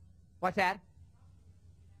What's that?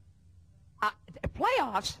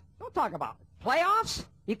 Playoffs? Don't talk about it. Playoffs?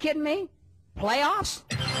 You kidding me? Playoffs?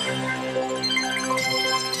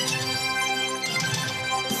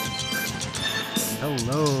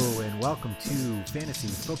 Hello and welcome to Fantasy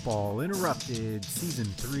Football Interrupted Season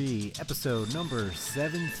 3, Episode number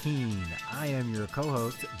 17. I am your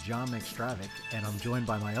co-host, John McStravick, and I'm joined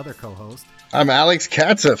by my other co-host. I'm Alex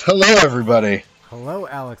Katzeff. Hello, everybody. Hello,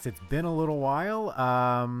 Alex. It's been a little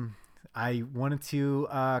while. I wanted to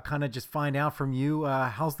kind of just find out from you,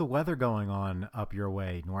 how's the weather going on up your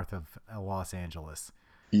way, north of Los Angeles?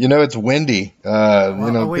 You know, it's windy. Wait,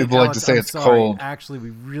 people like Alex, to say it's sorry. cold. Actually, we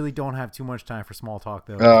really don't have too much time for small talk,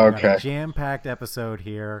 though. Oh, We've got okay. a jam-packed episode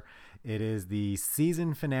here. It is the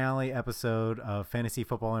season finale episode of Fantasy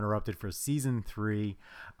Football Interrupted for Season 3.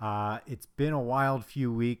 It's been a wild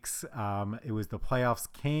few weeks. It was the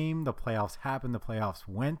playoffs came, the playoffs happened, the playoffs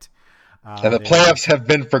went. And the playoffs have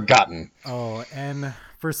been forgotten. Oh, and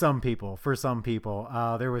for some people,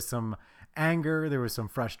 there was some anger, there was some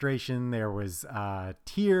frustration, there was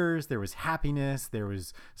tears, there was happiness, there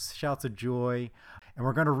was shouts of joy, and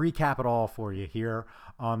we're going to recap it all for you here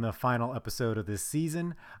on the final episode of this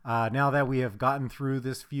season. Now that we have gotten through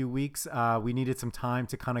this few weeks, we needed some time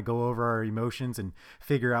to kind of go over our emotions and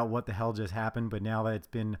figure out what the hell just happened. But now that it's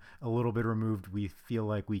been a little bit removed, we feel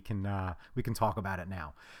like we can talk about it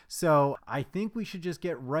now. So I think we should just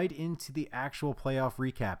get right into the actual playoff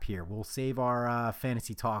recap here. We'll save our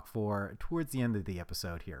fantasy talk for towards the end of the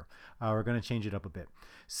episode here. We're going to change it up a bit.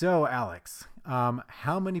 So Alex,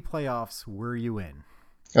 how many playoffs were you in?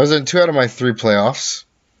 I was in 2 out of my 3 playoffs.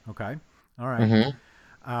 Okay. All right.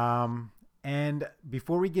 Mm-hmm. And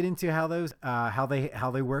before we get into how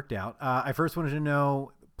they worked out, I first wanted to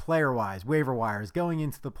know, player-wise, waiver wires going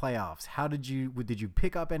into the playoffs. How did you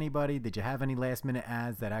pick up anybody? Did you have any last-minute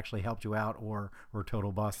ads that actually helped you out, or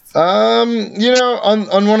total busts? On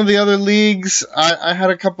one of the other leagues, I had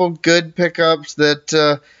a couple good pickups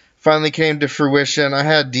that finally came to fruition. I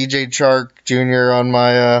had DJ Chark Jr. on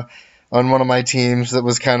my on one of my teams. That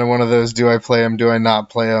was kind of one of those, do I play him, do I not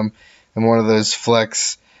play him, and one of those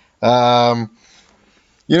flex. In our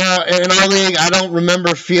league, I don't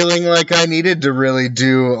remember feeling like I needed to really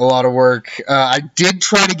do a lot of work. I did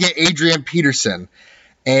try to get Adrian Peterson,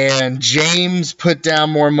 and James put down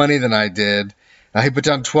more money than I did. He put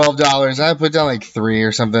down $12. I put down like $3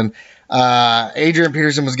 or something. Adrian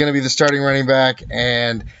Peterson was going to be the starting running back,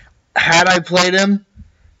 and had I played him,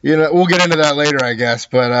 we'll get into that later, I guess,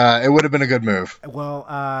 but it would have been a good move. Well,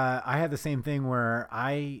 I had the same thing where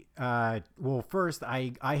first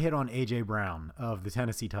I hit on A.J. Brown of the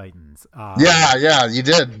Tennessee Titans. Yeah, you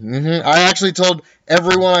did. Mm-hmm. I actually told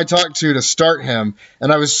everyone I talked to start him,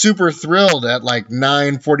 and I was super thrilled at like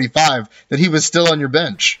 9:45 that he was still on your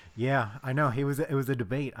bench. Yeah, I know. It was a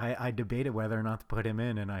debate. I debated whether or not to put him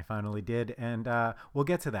in, and I finally did, and we'll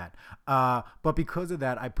get to that. But because of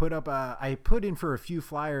that, I put in for a few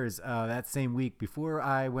flyers that same week before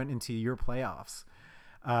I went into your playoffs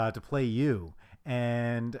to play you,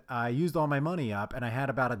 and I used all my money up, and I had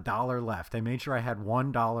about $1 left. I made sure I had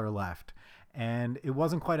 $1 left, and it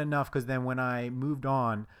wasn't quite enough because then when I moved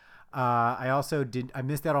on, I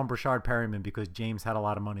missed out on Brashard Perryman because James had a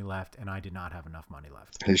lot of money left and I did not have enough money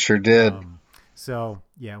left. He sure did. So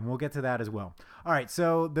yeah, and we'll get to that as well. All right.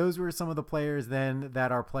 So those were some of the players then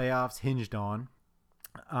that our playoffs hinged on.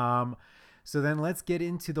 So then let's get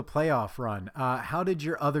into the playoff run. How did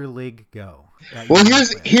your other league go? Well,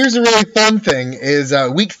 here's a really fun thing is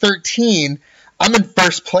week 13, I'm in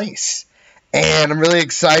first place. And I'm really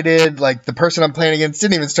excited. Like, the person I'm playing against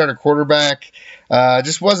didn't even start a quarterback.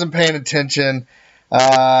 Just wasn't paying attention.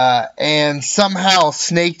 And somehow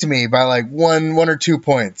snaked me by like one or 2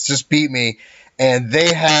 points. Just beat me. And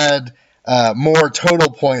they had more total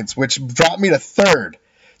points, which dropped me to third.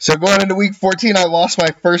 So going into week 14, I lost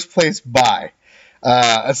my first place bye,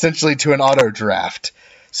 essentially to an auto draft.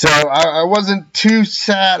 So I wasn't too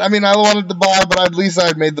sad. I mean, I wanted the bye, but at least I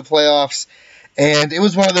had made the playoffs. And it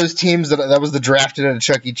was one of those teams that was the drafted at a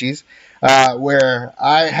Chuck E. Cheese, where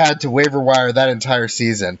I had to waiver wire that entire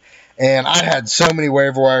season. And I had so many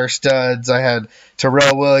waiver wire studs. I had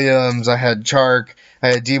Terrell Williams. I had Chark.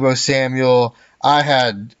 I had Deebo Samuel. I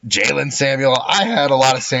had Jalen Samuel. I had a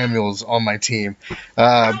lot of Samuels on my team.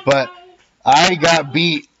 But I got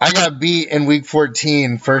beat. In week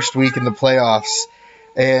 14, first week in the playoffs.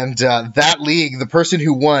 And that league, the person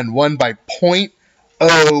who won by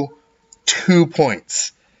 .02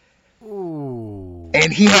 points. Ooh.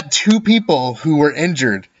 And he had 2 people who were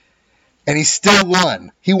injured, and he still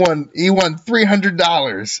won. He won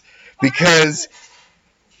 $300 because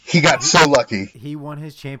He got so lucky. He won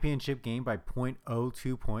his championship game by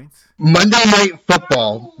 .02 points. Monday Night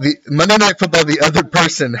Football, the other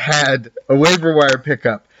person had a waiver wire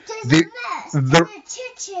pickup. The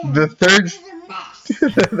third,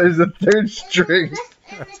 there's a third string.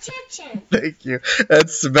 Thank you.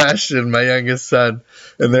 That's Sebastian, my youngest son,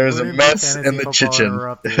 and there's a mess in the kitchen.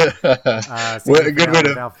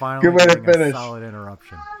 Good way to finish. Solid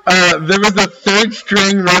interruption. There was a third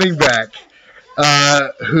string running back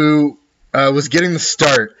who was getting the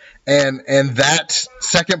start, and that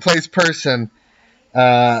second place person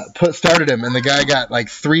started him, and the guy got like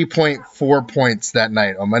 3.4 points that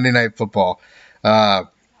night on Monday Night Football.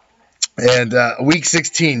 And week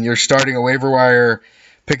 16, you're starting a waiver wire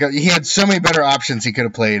pickup. He had so many better options he could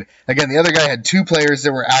have played. Again, the other guy had two players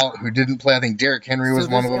that were out who didn't play. I think Derrick Henry was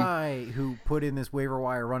one of them. So this guy who put in this waiver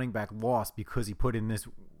wire running back lost because he put in this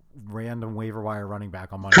random waiver wire running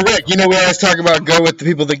back on Monday. Correct. You know, we always talk about go with the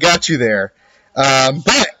people that got you there.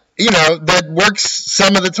 But, you know, that works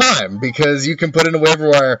some of the time because you can put in a waiver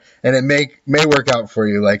wire and it may work out for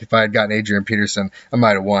you. Like if I had gotten Adrian Peterson, I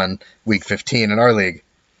might have won week 15 in our league.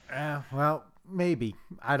 Well, maybe.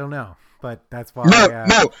 I don't know. But that's why.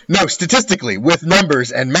 No. Statistically, with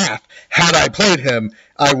numbers and math, had I played him,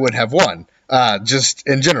 I would have won. Just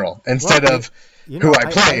in general, instead of who I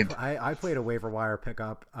played. I played a waiver wire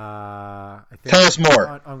pickup. I think Tell us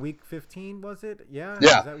more. On week 15, was it? Yeah.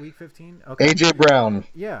 Yeah. Was that week 15? Okay. AJ Brown.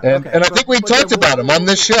 Yeah. And I think we talked about him on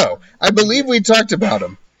this show. I believe we talked about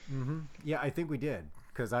him. Mm-hmm. Yeah, I think we did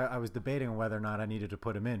because I was debating whether or not I needed to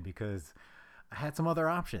put him in because I had some other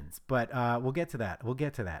options, but we'll get to that.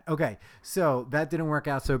 Okay, so that didn't work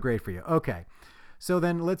out so great for you. Okay, so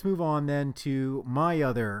then let's move on then to my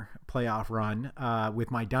other playoff run with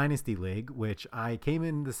my Dynasty League, which I came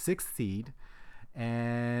in the 6th seed,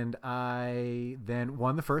 and I then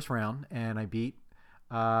won the first round, and I beat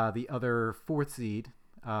the other 4th seed,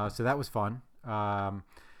 so that was fun. Or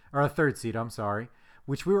a 3rd seed, I'm sorry.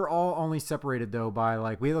 Which we were all only separated, though, by,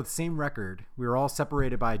 like, we had the same record. We were all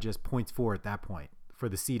separated by just points 4 at that point for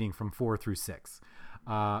the seeding from 4 through 6.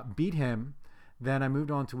 Beat him. Then I moved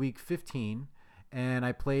on to week 15, and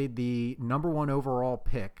I played the number 1 overall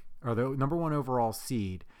pick, or the number 1 overall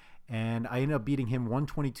seed, and I ended up beating him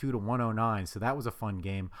 122 to 109, so that was a fun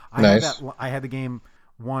game. Nice. I had the game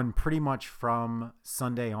won pretty much from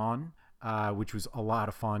Sunday on, which was a lot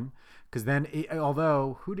of fun. Because then,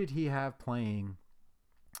 although, who did he have playing?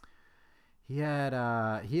 He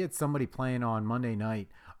had somebody playing on Monday night.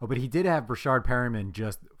 Oh, but he did have Brashard Perriman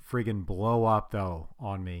just friggin' blow up though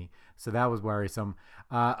on me. So that was worrisome.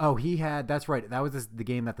 That's right. That was the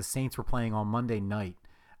game that the Saints were playing on Monday night.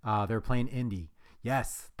 They were playing Indy.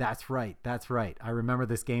 Yes, that's right. I remember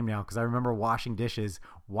this game now because I remember washing dishes,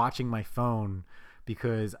 watching my phone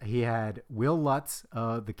because he had Will Lutz,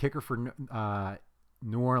 the kicker for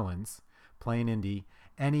New Orleans, playing Indy,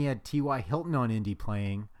 and he had T.Y. Hilton on Indy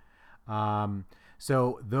playing.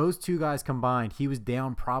 So those two guys combined, he was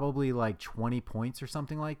down probably like 20 points or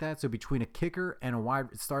something like that. So between a kicker and a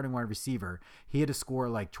starting wide receiver, he had to score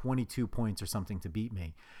like 22 points or something to beat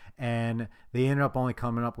me. And they ended up only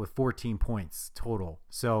coming up with 14 points total.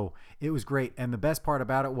 So it was great. And the best part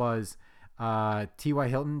about it was T.Y.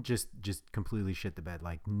 Hilton just completely shit the bed,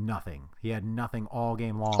 like nothing. He had nothing all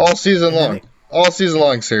game long. All season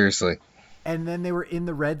long, seriously. And then they were in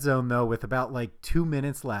the red zone, though, with about like 2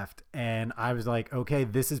 minutes left. And I was like, okay,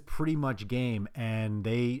 this is pretty much game. And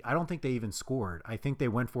I don't think they even scored. I think they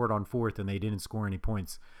went for it on 4th and they didn't score any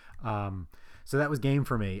points. So that was game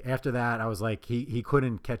for me. After that, I was like, he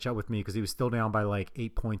couldn't catch up with me because he was still down by like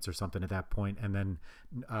 8 points or something at that point. And then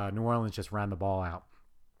New Orleans just ran the ball out.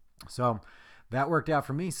 So that worked out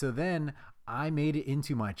for me. So then I made it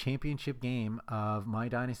into my championship game of my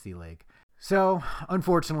Dynasty League. So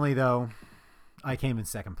unfortunately, though, I came in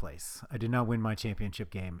 2nd place. I did not win my championship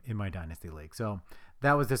game in my Dynasty League. So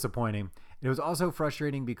that was disappointing. It was also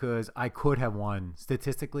frustrating because I could have won.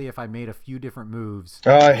 Statistically, if I made a few different moves.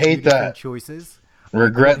 Oh, I hate that. Choices.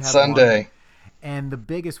 Regret Sunday. Won. And the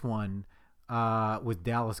biggest one was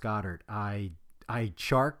Dallas Goedert. I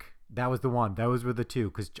Chark. That was the one. Those were the two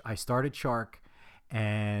because I started Chark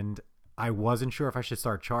and I wasn't sure if I should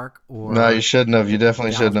start Chark or. No, you shouldn't have. You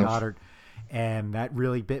definitely shouldn't have. Goedert. And that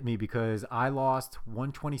really bit me because I lost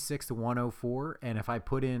 126 to 104. And if I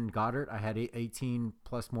put in Goddard, I had 18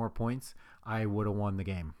 plus more points. I would have won the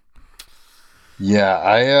game.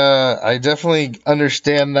 Yeah, I definitely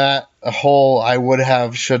understand that whole I would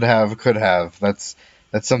have, should have, could have. That's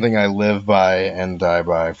something I live by and die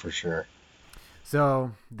by for sure.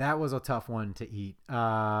 So that was a tough one to eat.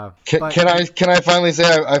 Can I finally say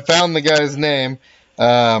I found the guy's name,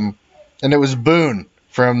 and it was Boone.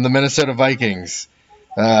 from the Minnesota Vikings.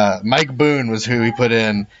 Mike Boone was who he put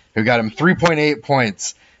in, who got him 3.8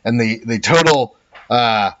 points, and the total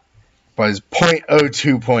was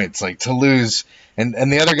 0.02 points, like to lose.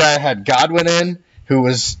 And the other guy had Godwin in, who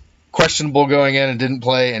was questionable going in and didn't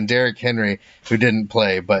play, and Derrick Henry, who didn't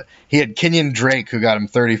play. But he had Kenyon Drake, who got him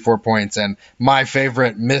 34 points, and my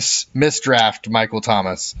favorite misdraft, Michael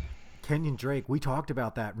Thomas. Kenyon Drake, we talked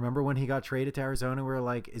about that. Remember when he got traded to Arizona? We were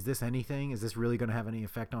like, is this anything? Is this really going to have any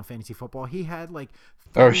effect on fantasy football? He had like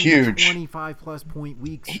huge 25-plus point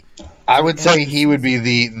weeks. I would say he would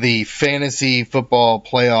be the fantasy football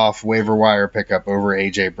playoff waiver wire pickup over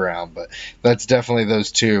A.J. Brown, but that's definitely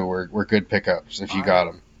those two were good pickups if you got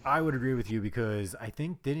them. I would agree with you because I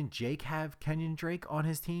think, didn't Jake have Kenyon Drake on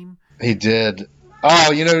his team? He did. Oh,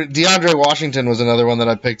 DeAndre Washington was another one that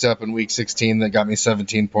I picked up in Week 16 that got me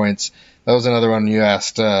 17 points. That was another one you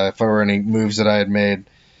asked if there were any moves that I had made.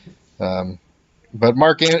 But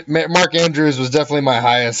Mark Andrews was definitely my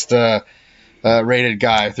highest rated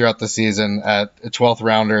guy throughout the season at a 12th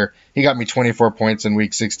rounder. He got me 24 points in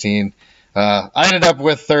Week 16. I ended up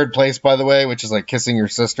with third place, by the way, which is like kissing your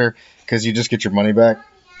sister because you just get your money back.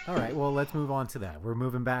 All right, well, let's move on to that. We're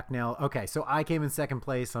moving back now. Okay, so I came in second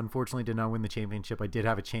place. Unfortunately, did not win the championship. I did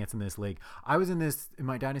have a chance in this league. I was in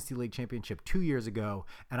my Dynasty League championship 2 years ago,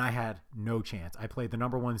 and I had no chance. I played the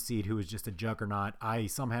number 1 seed, who was just a juggernaut. I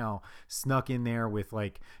somehow snuck in there with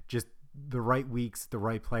just the right weeks, the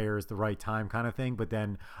right players, the right time kind of thing. But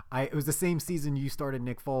then it was the same season you started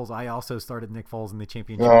Nick Foles. I also started Nick Foles in the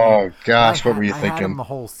championship. Oh, gosh, what were you thinking? I had him the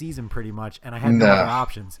whole season pretty much, and I had no other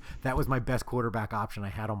options. That was my best quarterback option I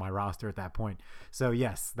had on my roster at that point. So,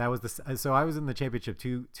 yes, that was so I was in the championship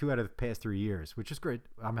two out of the past 3 years, which is great.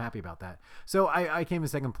 I'm happy about that. So I came in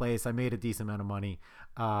second place. I made a decent amount of money.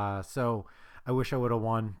 So I wish I would have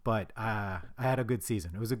won, but I had a good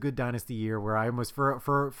season. It was a good dynasty year where I almost,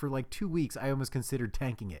 for like 2 weeks, I almost considered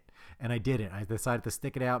tanking it, and I didn't. I decided to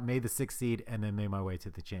stick it out, made the 6th seed, and then made my way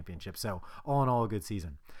to the championship. So all in all, a good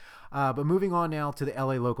season. But moving on now to the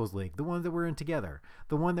LA Locals League, the one that we're in together,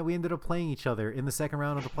 the one that we ended up playing each other in the second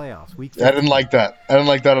round of the playoffs. Week 15. I didn't like that. I didn't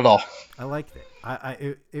like that at all. I liked it.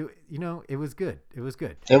 It was good. It was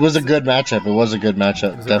good. It was a good matchup. It was a good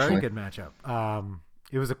matchup. It was definitely a very good matchup.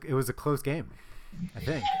 It was a close game, I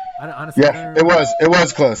think. Honestly, yeah, it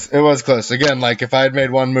was close. It was close. Again, like if I had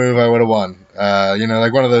made one move, I would have won.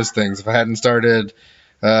 Like one of those things. If I hadn't started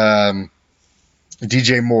DJ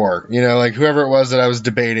Moore, like whoever it was that I was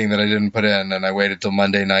debating that I didn't put in, and I waited till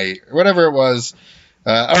Monday night or whatever it was.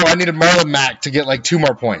 I needed Marlon Mack to get like 2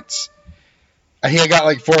 more points. He had got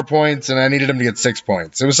like 4 points, and I needed him to get 6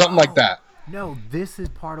 points. It was something like that. No, this is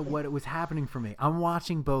part of what it was happening for me. I'm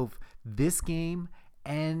watching both this game.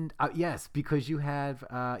 And yes, because you had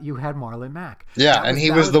Marlon Mack. Yeah, and he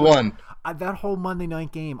was the one. That whole Monday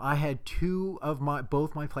night game, I had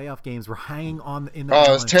both my playoff games were hanging on in the. Oh, it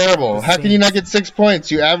was terrible. How can you not get 6 points?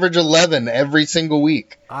 You average 11 every single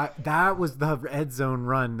week. That was the red zone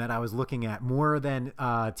run that I was looking at more than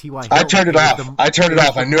T.Y. Hill. I turned it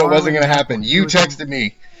off. I knew it wasn't going to happen. You texted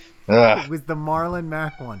me. It was the Marlon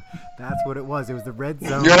Mack one. That's what it was. It was the red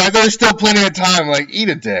zone. You're like, there's still plenty of time. Like, eat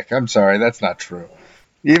a dick. I'm sorry, that's not true.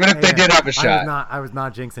 Even if they did have a shot. I was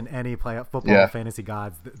not jinxing any football fantasy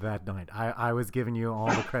gods that night. I was giving you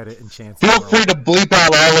all the credit and chance. Feel free to bleep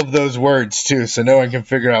out all of those words, too, so no one can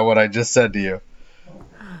figure out what I just said to you.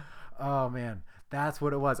 Oh, man. That's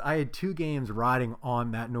what it was. I had 2 games riding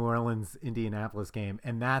on that New Orleans-Indianapolis game,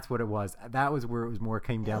 and that's what it was. That was where it was more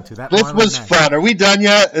came down to. This was fun. Are we done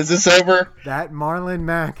yet? Is this over? That Marlon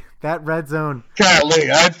Mack, that red zone.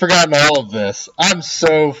 Golly, I'd forgotten all of this. I'm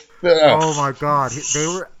so... Oh, my God.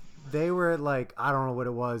 They were like, I don't know what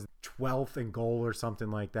it was, 12th and goal or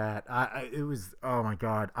something like that. It was, oh, my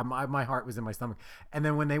God. My heart was in my stomach. And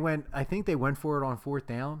then when they went, I think they went for it on 4th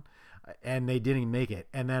down. And they didn't make it.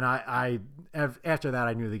 And then after that,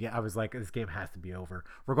 I knew the game. I was like, this game has to be over.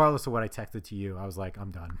 Regardless of what I texted to you, I was like,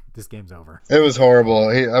 I'm done. This game's over. It was horrible.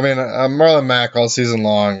 Marlon Mack all season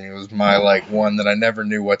long, it was my one that I never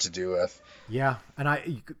knew what to do with. Yeah,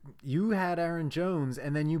 and you had Aaron Jones,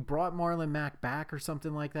 and then you brought Marlon Mack back or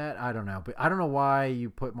something like that. I don't know, but I don't know why you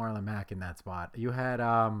put Marlon Mack in that spot. You had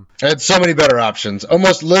I had so many better options.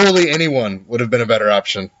 Almost literally anyone would have been a better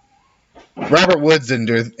option. Robert Woods didn't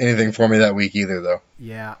do anything for me that week either, though.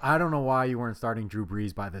 Yeah, I don't know why you weren't starting Drew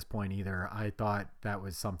Brees by this point either. I thought that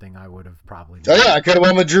was something I would have probably done. Oh, yeah, I could have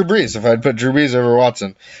won with Drew Brees if I'd put Drew Brees over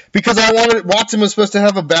Watson. Because Watson was supposed to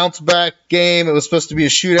have a bounce-back game. It was supposed to be a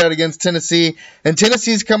shootout against Tennessee. And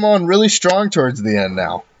Tennessee's come on really strong towards the end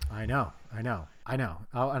now. I know.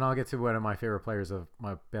 I'll get to one of my favorite players of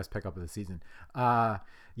my best pickup of the season.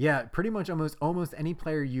 Yeah, pretty much almost any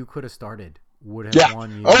player you could have started would have Yeah.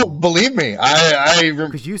 won you. Oh, believe me,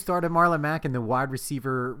 Because you started Marlon Mack in the wide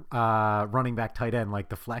receiver, running back, tight end, like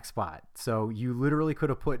the flex spot. So you literally could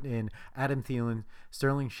have put in Adam Thielen,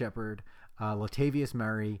 Sterling Shepard, Latavius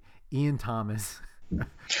Murray, Ian Thomas.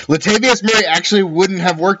 Latavius Murray actually wouldn't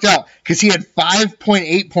have worked out because he had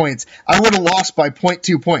 5.8 points. I would have lost by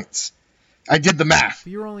 0.2 points. I did the math.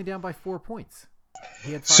 But you were only down by 4 points.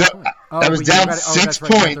 He had 5 So points. I was down 6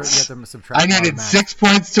 points. I needed 6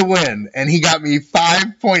 points to win, and he got me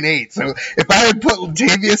 5.8. So if I had put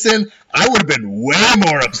Latavius in, I would have been way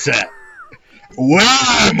more upset.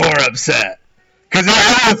 Way more upset. Because I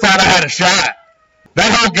would have thought I had a shot. That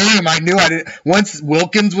whole game, I knew I didn't. Once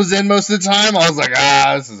Wilkins was in most of the time, I was like,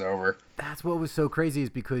 this is over. That's what was so crazy is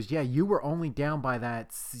because, you were only down by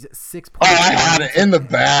that 6 points. Oh, I had it in the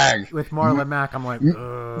bag. With Marlon Mack, I'm like,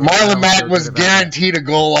 Marlon Mack was guaranteed a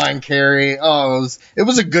goal line carry. Oh, it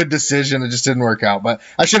was a good decision. It just didn't work out. But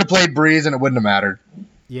I should have played Breeze, and it wouldn't have mattered.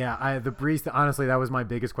 Yeah, the Breeze, honestly, that was my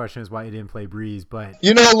biggest question is why you didn't play Breeze. But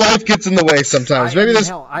life gets in the way sometimes.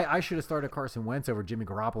 I should have started Carson Wentz over Jimmy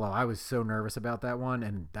Garoppolo. I was so nervous about that one,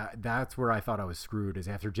 and that's where I thought I was screwed. Is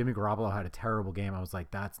after Jimmy Garoppolo had a terrible game, I was like,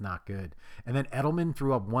 that's not good. And then Edelman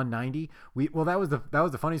threw up 190. That was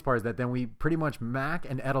the funniest part is that then we pretty much Mack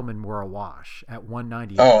and Edelman were a wash at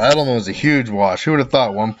 190. Oh, Edelman was a huge wash. Who would have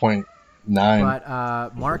thought 1.9?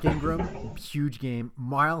 But Mark Ingram, huge game.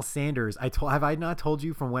 Miles Sanders, have I not told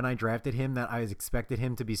you from when I drafted him that I expected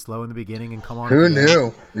him to be slow in the beginning and come on? Who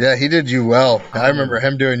knew? Yeah, he did you well. I remember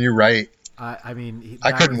him doing you right. I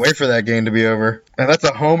couldn't wait for that game to be over. And that's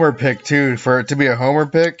a homer pick too. For it to be a homer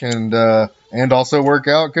pick and also work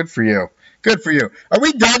out, good for you. Good for you. Are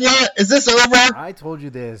we done yet? Is this over? I told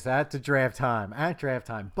you this at draft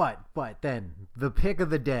time. But then the pick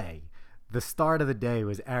of the day. The start of the day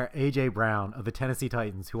was A.J. Brown of the Tennessee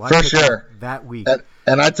Titans, who I picked up that week.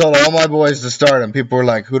 And I told all my boys to start him. People were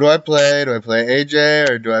like, who do I play? Do I play A.J.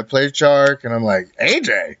 or do I play Chark? And I'm like,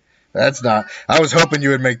 A.J.? That's not. I was hoping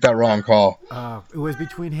you would make that wrong call. It was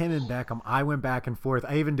between him and Beckham. I went back and forth.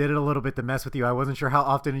 I even did it a little bit to mess with you. I wasn't sure how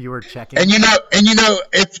often you were checking. And if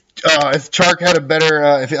Chark had a better,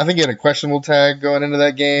 I think he had a questionable tag going into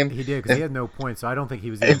that game. He did because he had no points, so I don't think he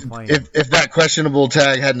was even playing. If that questionable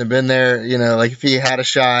tag hadn't have been there, like if he had a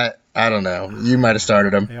shot, I don't know, you might have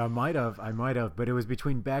started him. Yeah, I might have, but it was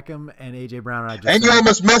between Beckham and A.J. Brown. And you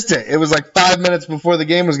almost missed it. It was like 5 minutes before the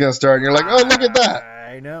game was going to start, and you're like, oh, look at that.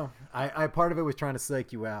 I know. I part of it was trying to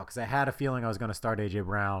psych you out because I had a feeling I was going to start A.J.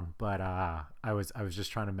 Brown, but I was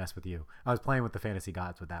just trying to mess with you. I was playing with the fantasy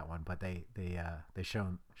gods with that one, but they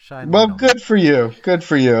shine. Well, good for you. Good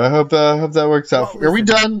for you. I hope that works out. Are we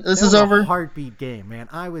done? This is over. Heartbeat game, man.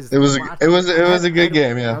 It was a good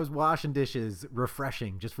game. Yeah. I was washing dishes,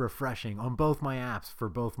 refreshing on both my apps for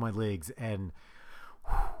both my leagues, and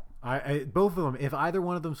both of them. If either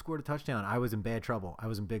one of them scored a touchdown, I was in bad trouble. I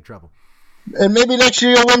was in big trouble. And maybe next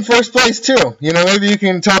year you'll win first place too. Maybe you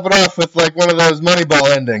can top it off with like one of those Moneyball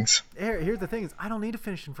endings. Here's the thing: is I don't need to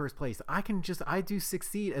finish in first place. I do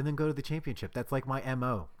succeed and then go to the championship. That's like my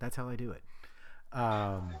MO. That's how I do it.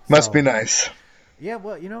 Must be nice. Yeah,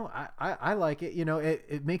 well, I like it.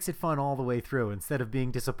 It makes it fun all the way through. Instead of being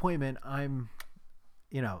disappointment, I'm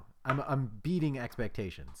beating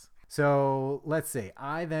expectations. So let's see.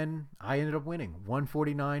 I ended up winning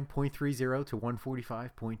 149.30 to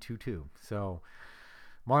 145.22. So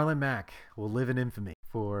Marlon Mack will live in infamy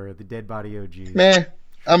for the Dead Body OGs. Meh,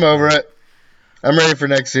 I'm over it. I'm ready for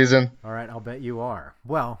next season. All right, I'll bet you are.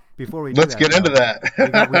 Well, before let's get into that. we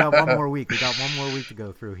got one more week. We got one more week to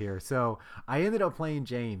go through here. So I ended up playing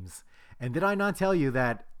James. And did I not tell you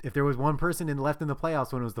that if there was one person left in the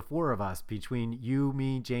playoffs when it was the four of us, between you,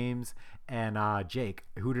 me, James, and Jake,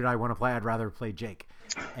 who did I want to play? I'd rather play Jake.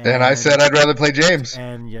 And I said I'd rather play James.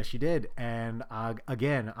 And yes, you did. And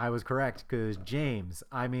again, I was correct because James,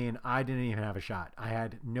 I didn't even have a shot. I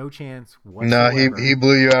had no chance whatsoever. No, he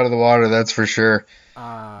blew you out of the water, that's for sure.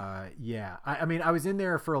 Yeah. I was in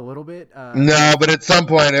there for a little bit. No, but at some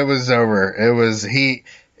point it was over. It was he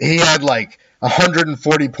had like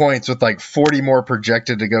 140 points with like 40 more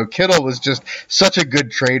projected to go. Kittle was just such a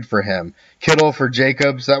good trade for him. Kittle for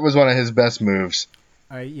Jacobs, that was one of his best moves.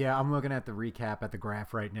 Yeah, I'm looking at the recap at the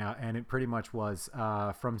graph right now, and it pretty much was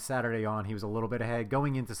from Saturday on, he was a little bit ahead.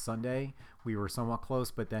 Going into Sunday, we were somewhat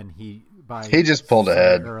close, but then he just pulled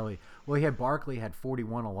ahead early. Well, he had Barkley had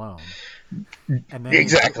 41 alone. And then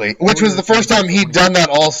exactly, which was the first time he'd done that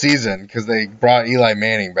all season because they brought Eli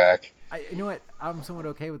Manning back. You know what? I'm somewhat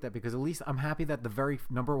okay with that because at least I'm happy that the very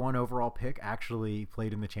number one overall pick actually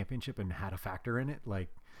played in the championship and had a factor in it. Like,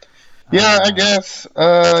 yeah, I guess.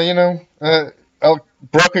 Oh,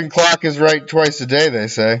 broken clock is right twice a day, they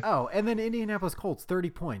say. Oh, and then Indianapolis Colts, 30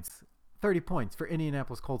 points. 30 points for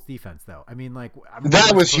Indianapolis Colts defense, though. I mean, like...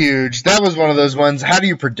 That was huge. That was one of those ones. How do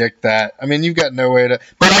you predict that? I mean, you've got no way to...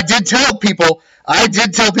 But I did tell people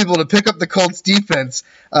to pick up the Colts defense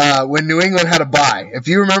when New England had a bye. If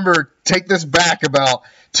you remember, take this back about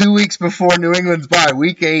 2 weeks before New England's bye,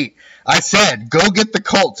 week 8. I said, go get the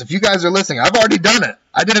Colts. If you guys are listening, I've already done it.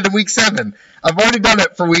 I did it in week 7. I've already done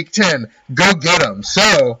it for week 10. Go get them.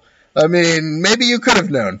 So, I mean, maybe you could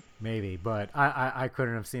have known. Maybe, but I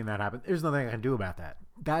couldn't have seen that happen. There's nothing I can do about that.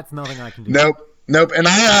 That's nothing I can do. Nope. And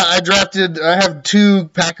I have 2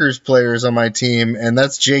 Packers players on my team, and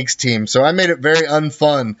that's Jake's team. So I made it very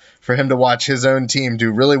unfun for him to watch his own team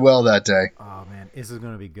do really well that day. Oh, man. This is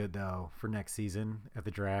going to be good, though, for next season at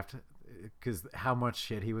the draft, because how much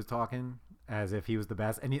shit he was talking as if he was the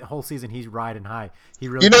best. And the whole season, he's riding high. He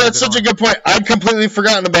really that's such a good point. I'd completely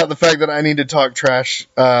forgotten about the fact that I need to talk trash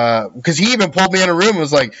because he even pulled me in a room and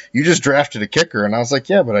was like, you just drafted a kicker. And I was like,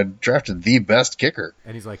 yeah, but I drafted the best kicker.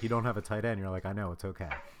 And he's like, you don't have a tight end. You're like, I know, it's okay.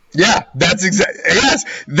 Yeah, that's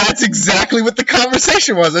exactly what the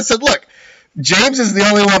conversation was. I said, look, James is the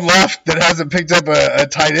only one left that hasn't picked up a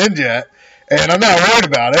tight end yet. And I'm not worried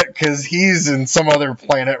about it because he's in some other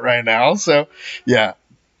planet right now. So, yeah.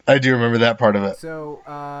 I do remember that part of it. So,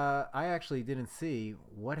 I actually didn't see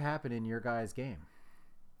what happened in your guys' game.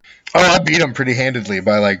 Oh, I beat him pretty handedly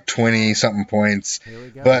by like 20-something points. Here we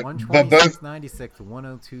go. But both 96 to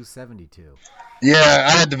 102.72. Yeah,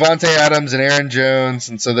 I had Devontae Adams and Aaron Jones,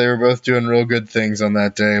 and so they were both doing real good things on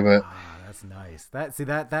that day. But that's nice.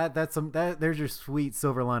 There's your sweet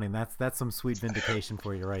silver lining. That's some sweet vindication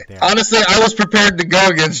for you right there. Honestly, I was prepared to go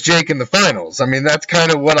against Jake in the finals. I mean, that's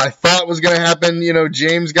kind of what I thought was going to happen. You know,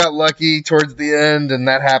 James got lucky towards the end, and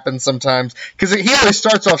that happens sometimes because he always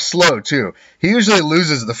starts off slow too. He usually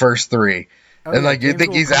loses the first 3. Oh, and yeah, like you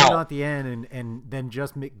think he's out at the end, and then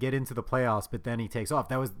just get into the playoffs, but then he takes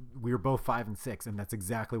off. We were both 5 and 6, and that's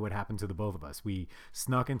exactly what happened to the both of us. We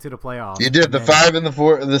snuck into the playoffs. You did. The 5 and the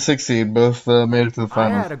 4, the 6 seed both made it to the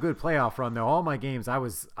finals. I had a good playoff run though. All my games,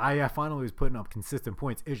 I finally was putting up consistent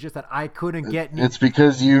points. It's just that I couldn't get. It's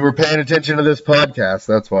because you were paying attention to this podcast.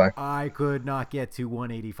 That's why I could not get to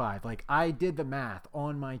 185. Like I did the math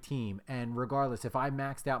on my team, and regardless, if I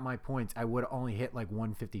maxed out my points, I would only hit like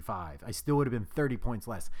 155. I still would have been 30 points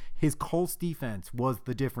less. His Colts defense was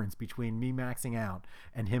the difference between me maxing out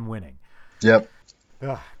and him winning. Yep.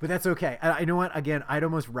 Ugh, but that's okay. You know what? Again, I'd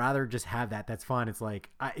almost rather just have that. That's fine. It's like,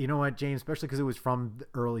 you know what, James, especially because it was from the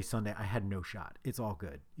early Sunday, I had no shot. It's all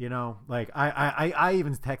good. You know, like I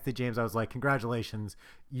even texted James. I was like, congratulations.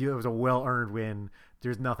 It was a well-earned win.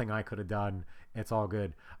 There's nothing I could have done. It's all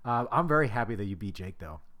good. I'm very happy that you beat Jake,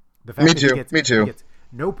 though. The fact Me that too. Me too. He gets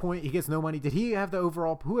no point. He gets no money. Did he have the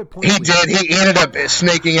overall? Who had points? He did. He ended up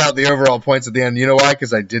snaking out the overall points at the end. You know why?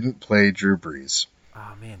 Because I didn't play Drew Brees.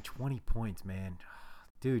 Oh, man, 20 points, man.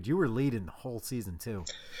 Dude, you were leading the whole season, too.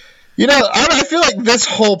 You know, I feel like this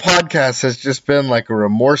whole podcast has just been like a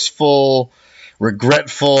remorseful,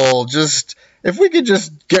 regretful, just, if we could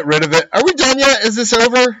just get rid of it. Are we done yet? Is this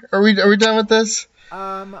over? Are we done with this?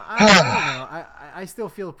 I don't know. I still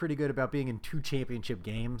feel pretty good about being in 2 championship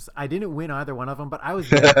games. I didn't win either one of them, but I was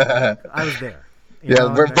there. I was there.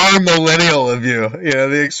 We're very millennial of you. You know,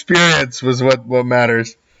 the experience was what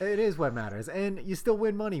matters. It is what matters. And you still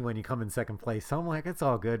win money when you come in second place. So I'm like, it's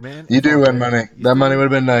all good, man. You do win money. That money would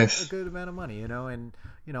have been nice. A good amount of money, you know. And,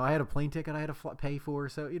 you know, I had a plane ticket I had to pay for.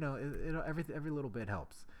 So, you know, every little bit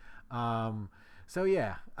helps. So,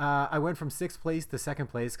 yeah, I went from 6th place to 2nd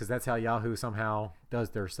place because that's how Yahoo somehow does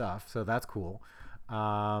their stuff. So that's cool.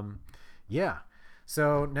 Yeah.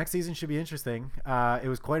 So next season should be interesting. It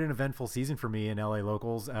was quite an eventful season for me in LA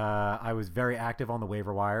Locals. I was very active on the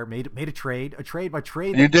waiver wire. Made a trade by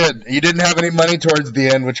trade. You did. You didn't have any money towards the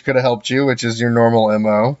end, which could have helped you, which is your normal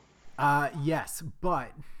MO. Yes,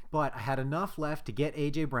 but I had enough left to get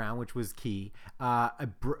AJ Brown, which was key.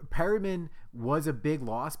 Perryman was a big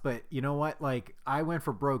loss, but you know what? Like I went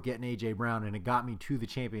for broke getting AJ Brown, and it got me to the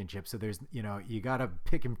championship. So there's, you know, you got to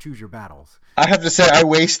pick and choose your battles. I have to say, I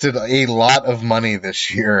wasted a lot of money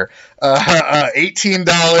this year.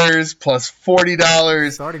 $18 plus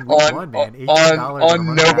 $40 starting week one, man.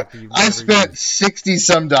 on no. I spent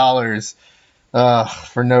 $60-some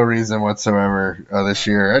for no reason whatsoever this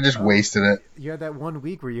year. I just wasted it. You had that 1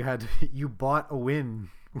 week where you bought a win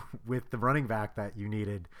with the running back that you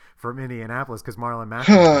needed from Indianapolis because Marlon Mack.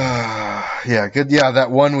 Yeah, good. Yeah, that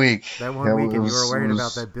 1 week. That one week, and you were worried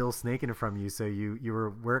about that Bill snaking it from you, so you were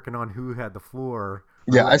working on who had the floor.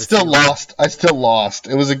 Yeah, I still lost.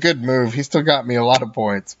 It was a good move. He still got me a lot of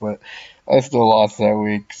points, but I still lost that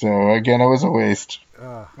week. So again, it was a waste.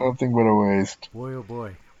 Uh, Nothing but a waste. boy, oh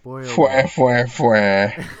boy. Boy, oh Fwah, boy.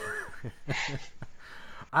 fwah, fwah.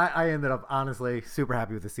 I ended up honestly super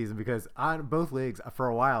happy with the season because on both leagues for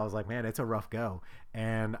a while I was like, man, it's a rough go,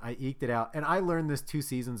 and I eked it out. And I learned this 2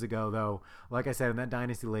 seasons ago, though. Like I said, in that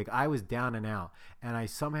dynasty league, I was down and out, and I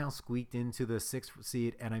somehow squeaked into the 6th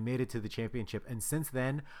seed, and I made it to the championship. And since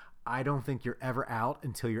then, I don't think you're ever out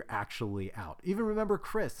until you're actually out. Even remember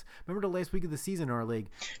Chris? Remember the last week of the season in our league?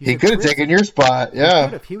 He could have taken your spot.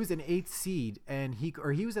 Yeah. He was an 8th seed, and he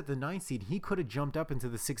was at the 9th seed. He could have jumped up into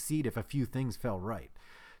the 6th seed if a few things fell right.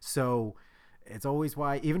 So it's always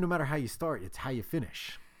why, even no matter how you start, it's how you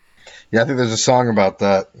finish. Yeah, I think there's a song about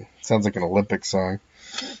that. Sounds like an Olympic song.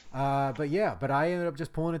 But I ended up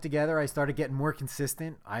just pulling it together. I started getting more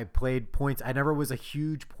consistent. I played points. I never was a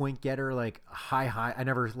huge point getter, like high. I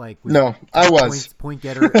never was I was point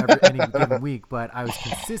getter any given week, but I was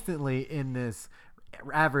consistently in this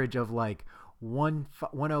average of like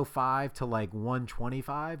 105 to like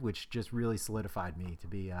 125, which just really solidified me to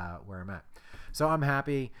be where I'm at. So I'm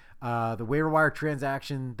happy. The waiver wire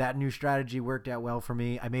transaction, that new strategy worked out well for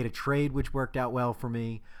me. I made a trade which worked out well for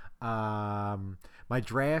me. My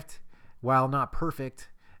draft, while not perfect,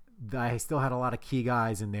 I still had a lot of key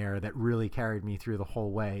guys in there that really carried me through the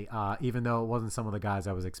whole way, even though it wasn't some of the guys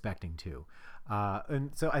I was expecting to.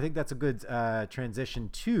 And so I think that's a good transition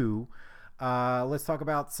to let's talk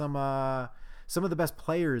about some of the best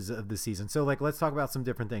players of the season. So let's talk about some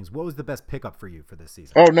different things. What was the best pickup for you for this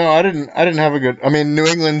season? Oh no, I didn't have a good. I mean, New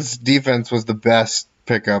England's defense was the best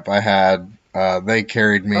pickup I had. They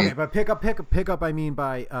carried me. Okay, but pickup. I mean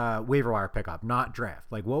by waiver wire pickup, not draft.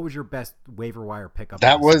 Like, what was your best waiver wire pickup?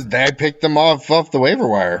 They picked them off the waiver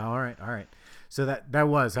wire. All right. So that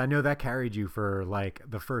was. I know that carried you for like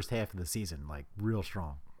the first half of the season, like real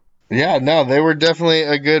strong. Yeah, no, they were definitely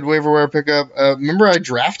a good waiver wire pickup. Remember, I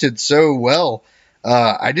drafted so well.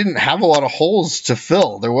 I didn't have a lot of holes to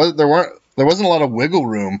fill. There wasn't a lot of wiggle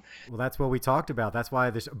room. Well, that's what we talked about. That's why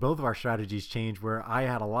both of our strategies changed. Where I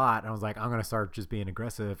had a lot, and I was like, I'm going to start just being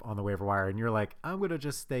aggressive on the waiver wire, and you're like, I'm going to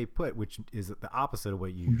just stay put, which is the opposite of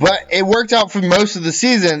what you. But it worked out for most of the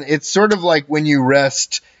season. It's sort of like when you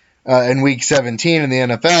rest in week 17 in the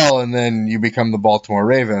NFL, and then you become the Baltimore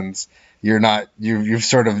Ravens. You're not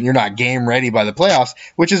game ready by the playoffs,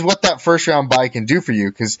 which is what that first round bye can do for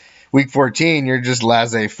you. Because week 14, you're just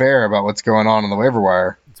laissez-faire about what's going on the waiver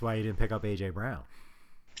wire. That's why you didn't pick up AJ Brown.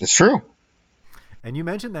 It's true. And you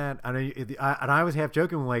mentioned that, and I was half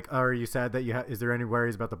joking, like, oh, are you sad that is there any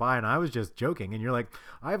worries about the bye? And I was just joking, and you're like,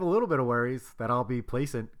 I have a little bit of worries that I'll be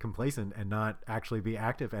complacent, and not actually be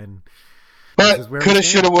active. But coulda,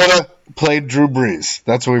 shoulda, woulda played Drew Brees.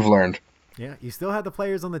 That's what we've learned. Yeah, you still had the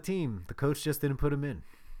players on the team. The coach just didn't put them in.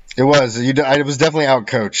 It was. I was definitely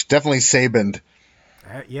out-coached. Definitely Sabaned.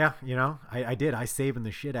 Yeah, I did. I Sabaned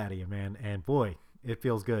the shit out of you, man. And boy, it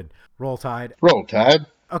feels good. Roll Tide. Roll Tide.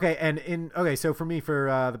 Okay, so for me,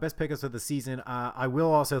 for the best pickups of the season, I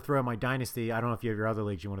will also throw my dynasty. I don't know if you have your other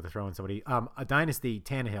leagues you wanted to throw in somebody. A dynasty,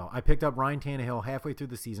 Tannehill. I picked up Ryan Tannehill halfway through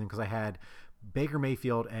the season because I had Baker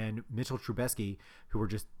Mayfield and Mitchell Trubisky, who were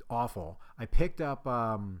just awful. I picked up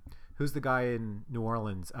who's the guy in New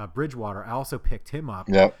Orleans, Bridgewater. I also picked him up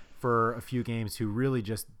for a few games, who really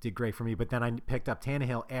just did great for me. But then I picked up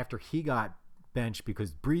Tannehill after he got benched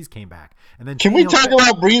because Breeze came back. And then can we talk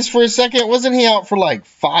about Breeze for a second? Wasn't he out for like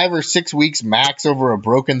 5 or 6 weeks max over a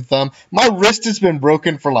broken thumb? My wrist has been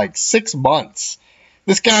broken for like 6 months.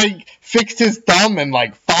 This guy fixed his thumb in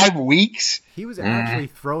like 5 weeks. He was actually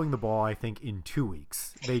throwing the ball, I think, in 2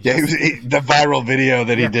 weeks. The viral video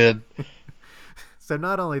that he did. So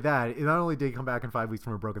not only did he come back in 5 weeks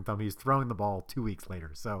from a broken thumb, he's throwing the ball 2 weeks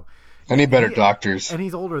later. So I need better doctors. And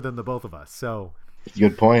he's older than the both of us. So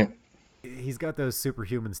good point. He's got those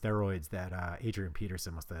superhuman steroids that Adrian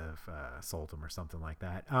Peterson must have sold him or something like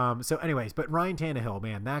that. So anyways, but Ryan Tannehill,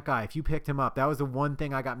 man, that guy, if you picked him up, that was the one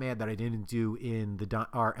thing I got mad that I didn't do in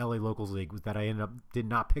our LA Locals League, was that I did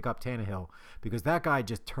not pick up Tannehill, because that guy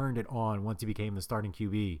just turned it on once he became the starting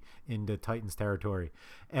QB in the Titans territory.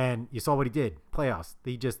 And you saw what he did. Playoffs.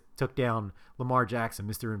 He just took down Lamar Jackson,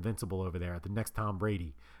 Mr. Invincible over there, the next Tom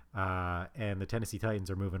Brady. And the Tennessee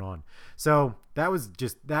Titans are moving on. So that was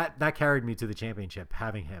just that carried me to the championship,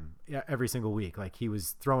 having him every single week. Like, he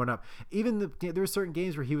was throwing up. Even there were certain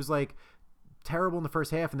games where he was like terrible in the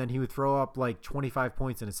first half, and then he would throw up like 25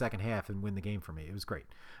 points in the second half and win the game for me. It was great.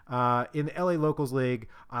 In the LA Locals League,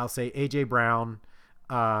 I'll say AJ Brown.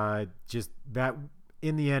 Just that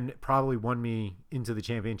in the end probably won me into the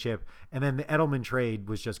championship. And then the Edelman trade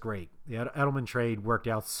was just great. The Edelman trade worked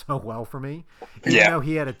out so well for me. Even though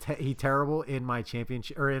he had he terrible in my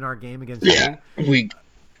championship or in our game against you. Week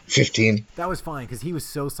 15. That was fine because he was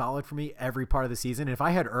so solid for me every part of the season. And if I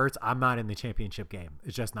had Ertz, I'm not in the championship game.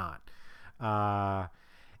 It's just not.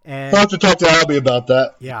 And I'll have to talk to Albie about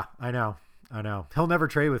that. Yeah, I know. He'll never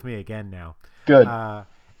trade with me again now. Good.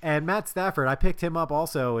 And Matt Stafford, I picked him up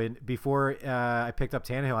also. And before I picked up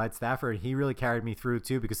Tannehill, I had Stafford. He really carried me through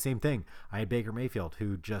too because same thing. I had Baker Mayfield,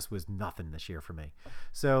 who just was nothing this year for me.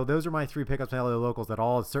 So those are my 3 pickups in LA locals that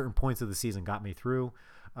all at certain points of the season got me through.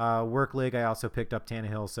 Work league, I also picked up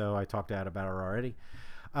Tannehill, so I talked about it already.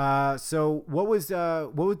 So what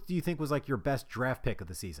do you think was like your best draft pick of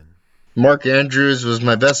the season? Mark Andrews was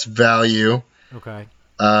my best value. Okay.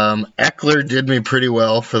 Eckler did me pretty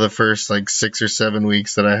well for the first 6 or 7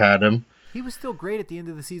 weeks that I had him. He was still great at the end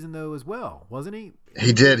of the season though as well, wasn't he?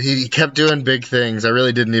 He did. He kept doing big things. I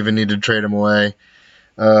really didn't even need to trade him away.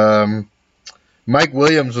 Mike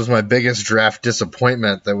Williams was my biggest draft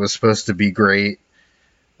disappointment that was supposed to be great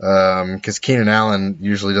because Keenan Allen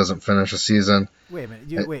usually doesn't finish a season. Wait a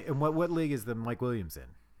minute. And what league is the Mike Williams in?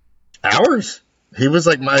 Ours. He was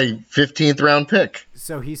like my 15th round pick.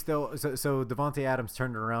 So he's still so Devontae Adams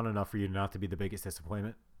turned it around enough for you not to be the biggest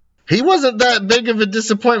disappointment? He wasn't that big of a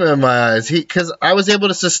disappointment in my eyes. Because I was able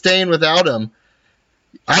to sustain without him.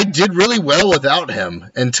 I did really well without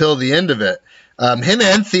him until the end of it. Him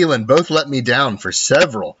and Thielen both let me down for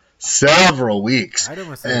several weeks. I'd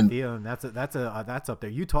almost say Thielen. That's up there.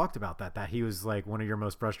 You talked about that he was like one of your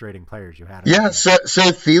most frustrating players you had. Yeah, so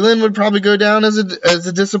Thielen would probably go down as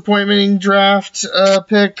a disappointing draft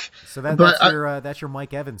pick. So that's your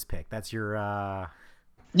Mike Evans pick. That's your.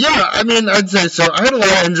 Yeah, I mean, I'd say so. I had a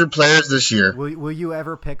lot of injured players this year. Will you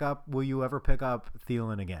ever pick up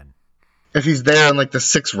Thielen again? If he's there in the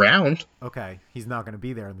 6th round. Okay, he's not going to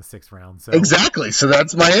be there in the 6th round. So. Exactly. So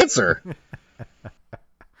that's my answer.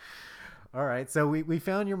 All right, so we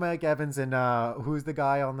found your Mike Evans, and who's the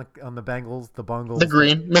guy on the Bengals, the Bungles? The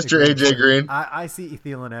Green, Mr. AJ Green. I see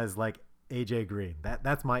Thielen as like AJ Green.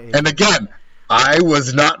 That's my AJ. And again, I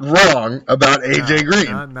was not wrong about AJ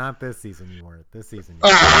Green. Not this season. You weren't. This season.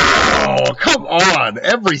 Oh, come on!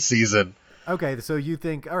 Every season. Okay, so you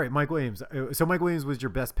think all right, Mike Williams. So Mike Williams was your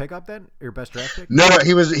best pickup then, your best draft pick? No,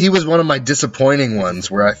 he was one of my disappointing ones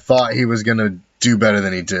where I thought he was going to do better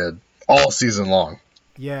than he did all season long.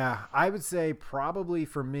 Yeah, I would say probably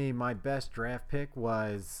for me, my best draft pick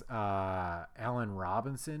was Allen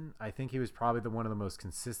Robinson. I think he was probably one of the most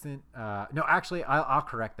consistent. No, actually, I'll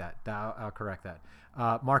correct that.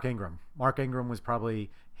 Mark Ingram. Mark Ingram was probably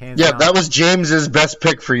hands down. That was James's best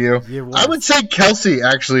pick for you. I would say Kelsey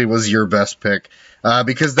actually was your best pick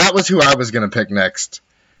because that was who I was going to pick next.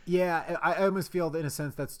 Yeah, I almost feel that in a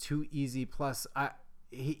sense that's too easy. Plus,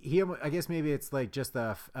 he I guess maybe it's like just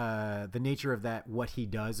the nature of that what he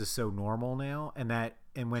does is so normal now,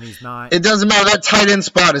 and when he's not, it doesn't matter. That tight end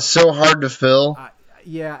spot is so hard to fill.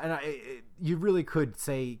 You really could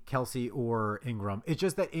say Kelsey or Ingram. It's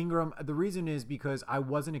just that Ingram. The reason is because I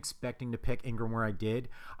wasn't expecting to pick Ingram where I did.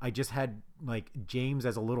 I just had like James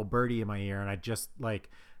as a little birdie in my ear, and I just like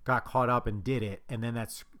got caught up and did it, and then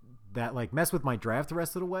that like messed with my draft the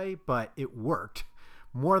rest of the way, but it worked.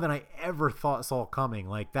 More than I ever saw coming.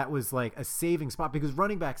 Like that was like a saving spot because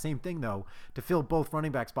running back, same thing though, to fill both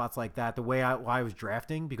running back spots like that, the way I was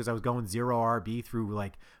drafting because I was going 0 RB through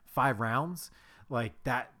like 5 rounds, like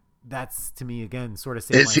that's to me again sort of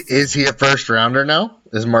is he a first rounder now?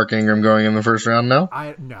 Is Mark Ingram going in the first round now?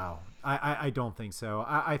 I don't think so.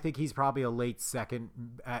 I think he's probably a late second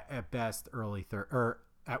at best, early third, or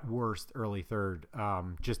at worst early third,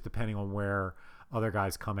 just depending on where other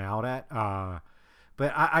guys come out at.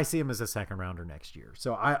 But I see him as a second rounder next year.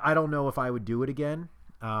 So I don't know if I would do it again.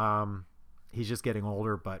 He's just getting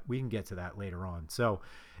older, but we can get to that later on. So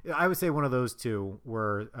I would say one of those two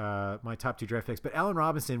were my top 2 draft picks. But Allen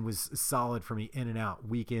Robinson was solid for me in and out,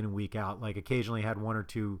 week in and week out. Like occasionally had 1 or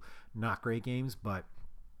 2 not great games, but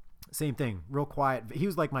same thing, real quiet. He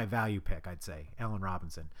was like my value pick, I'd say, Allen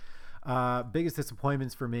Robinson. Biggest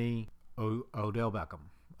disappointments for me, Odell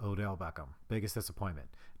Beckham. Biggest disappointment.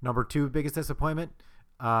 Number 2 biggest disappointment,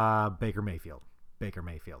 Baker Mayfield.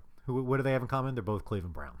 What do they have in common? They're both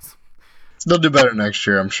Cleveland Browns. They'll do better next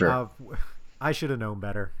year, I'm sure. I should have known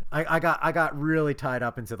better. I got really tied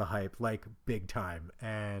up into the hype, like big time,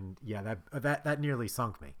 and yeah, that nearly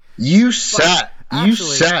sunk me. You sat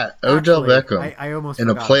Odell Beckham I almost in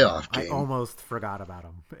a playoff game. I almost forgot about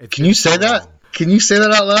him. Can you say that? Can you say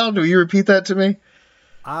that out loud? Will you repeat that to me?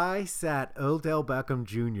 I sat Odell Beckham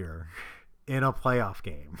Jr. in a playoff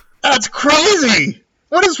game. That's crazy.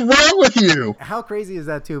 What is wrong with you? How crazy is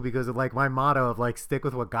that too? Because of like my motto of like stick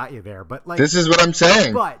with what got you there. But like This is what I'm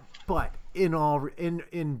saying. But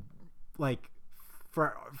in like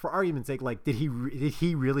for argument's sake, like did he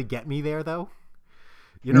really get me there though?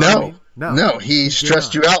 You know what I mean? No, he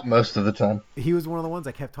stressed you out most of the time. He was one of the ones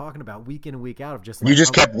I kept talking about week in and week out of just like, you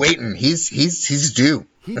just kept waiting. He's due.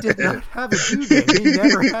 He did not have a due game. He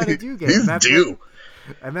never had a due game. He's due.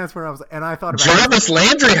 And that's where I was, and I thought about Jarvis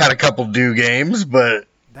Landry had a couple due games, but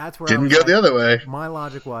that's where didn't go the other way. My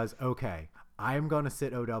logic was, okay, I am going to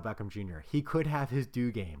sit Odell Beckham Jr. He could have his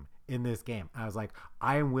due game in this game. I was like,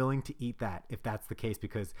 I am willing to eat that if that's the case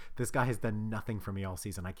because this guy has done nothing for me all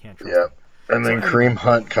season. I can't trust him. And then Kareem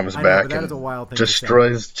Hunt comes back and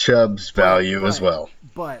destroys Chubb's value as well.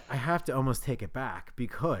 But I have to almost take it back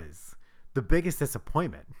because the biggest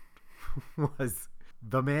disappointment was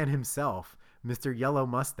the man himself, Mr. Yellow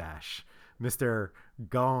Mustache, Mr.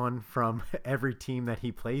 Gone from every team that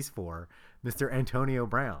he plays for, Mr. Antonio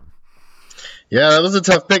Brown. Yeah, that was a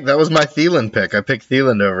tough pick. That was my Thielen pick. I picked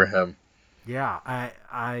Thielen over him. Yeah,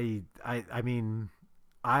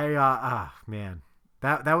 man.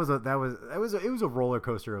 It was a roller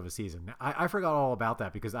coaster of a season. I forgot all about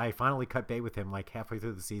that because I finally cut bait with him like halfway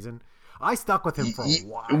through the season. I stuck with him for a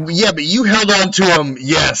while. Yeah, but you held on to him.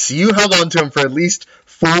 Yes, you held on to him for at least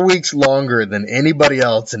 4 weeks longer than anybody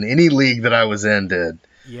else in any league that I was in did.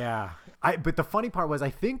 Yeah. But the funny part was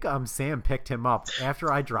I think Sam picked him up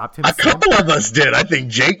after I dropped him. A couple of us did. I think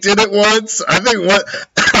Jake did it once. I think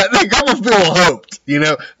a couple of people hoped,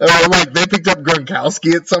 like they picked up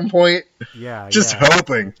Gronkowski at some point. Yeah. Just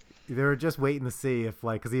hoping. They were just waiting to see if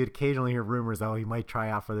because he'd occasionally hear rumors, he might try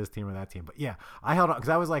out for this team or that team. But yeah, I held on because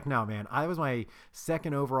I was like, no, man, I was my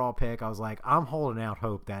second overall pick. I was like, I'm holding out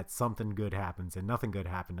hope that something good happens, and nothing good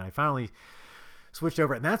happened. And I finally switched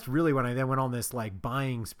over, and that's really when I then went on this like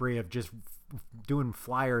buying spree of just doing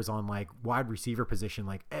flyers on like wide receiver position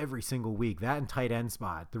like every single week, that and tight end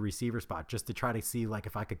spot, the receiver spot, just to try to see like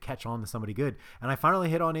if I could catch on to somebody good. And I finally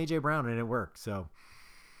hit on AJ Brown, and it worked. So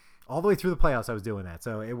all the way through the playoffs, I was doing that,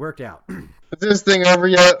 so it worked out. Is this thing over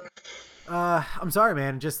yet? I'm sorry,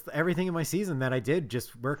 man. Just everything in my season that I did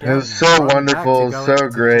just worked out. It was so wonderful, so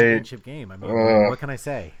great. Game. I mean, what can I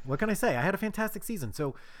say? I had a fantastic season.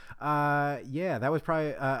 So, yeah, that was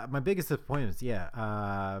probably my biggest disappointments.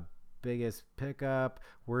 Yeah, biggest pickup,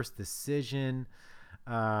 worst decision.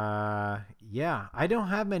 Yeah, I don't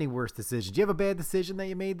have many worst decisions. Do you have a bad decision that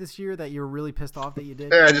you made this year that you were really pissed off that you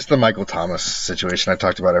did? Yeah, just the Michael Thomas situation I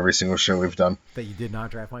talked about every single show we've done. That you did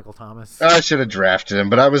not draft Michael Thomas? I should have drafted him,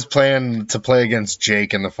 but I was planning to play against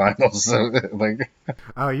Jake in the finals. So,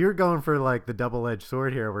 oh, you're going for like the double-edged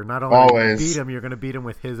sword here, where not only are you beat him, you're going to beat him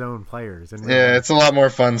with his own players. And yeah, it's a lot more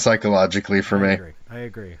fun psychologically for me. I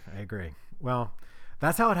agree. Well,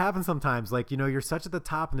 that's how it happens sometimes. Like, you're such at the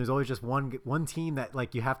top and there's always just one team that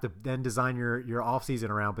like you have to then design your off season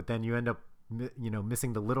around, but then you end up,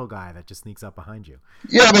 missing the little guy that just sneaks up behind you.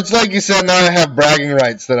 Yeah, but it's like you said, now I have bragging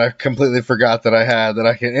rights that I completely forgot that I had, that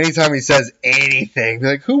I can, anytime he says anything, be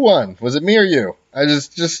like, who won? Was it me or you? I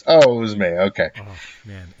just, it was me. Okay. Oh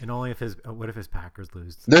man. And only if what if his Packers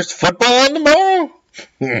lose? There's football on tomorrow?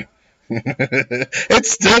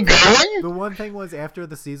 It's still going? The one thing was after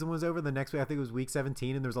the season was over, the next week, I think it was week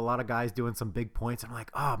 17, and there was a lot of guys doing some big points. I'm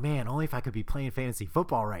like, oh man, only if I could be playing fantasy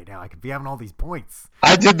football right now. I could be having all these points.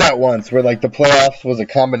 I did that once where like the playoffs was a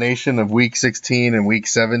combination of week 16 and week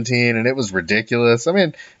 17, and it was ridiculous. I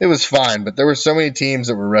mean, it was fine, but there were so many teams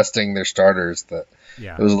that were resting their starters that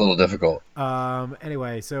it was a little difficult.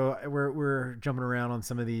 Anyway, so we're jumping around on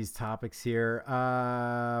some of these topics here.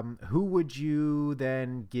 Who would you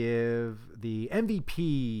then give the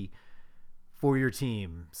MVP for your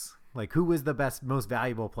teams? Like, who was the best, most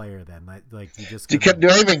valuable player then? Like you just do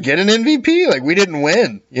I even get an MVP? Like, we didn't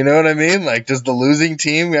win. You know what I mean? Like, does the losing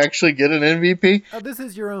team actually get an MVP? This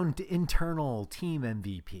is your own internal team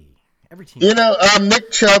MVP. Every team.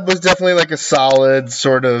 Nick Chubb was definitely like a solid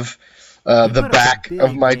sort of. The back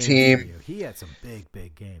of my team. He had some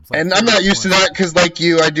big games. And I'm not used to that because, like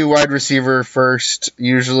you, I do wide receiver first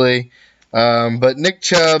usually. But Nick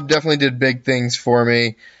Chubb definitely did big things for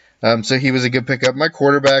me. So he was a good pickup. My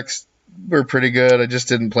quarterbacks were pretty good. I just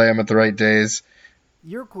didn't play them at the right days.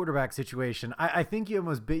 Your quarterback situation, I think you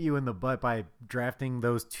almost bit you in the butt by drafting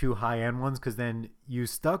those two high-end ones because then you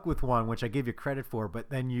stuck with one, which I gave you credit for,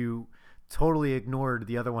 but then you totally ignored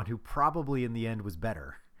the other one who probably in the end was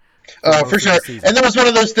better. For sure. And there was one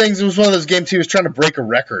of those things, it was one of those games he was trying to break a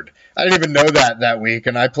record. I didn't even know that week,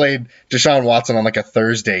 and I played Deshaun Watson on like a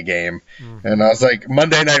Thursday game. Mm-hmm. And I was like,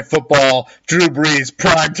 Monday Night Football, Drew Brees,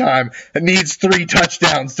 primetime, it needs 3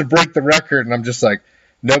 touchdowns to break the record. And I'm just like,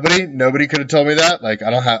 Nobody could have told me that. Like, I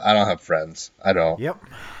don't have friends. I don't. Yep.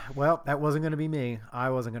 Well, that wasn't going to be me. I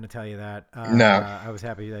wasn't going to tell you that. No. I was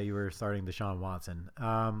happy that you were starting Deshaun Watson.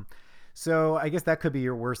 So I guess that could be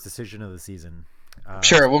your worst decision of the season.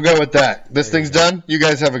 Sure, we'll go with that. This thing's done. You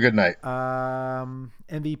guys have a good night.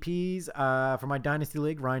 MVPs for my Dynasty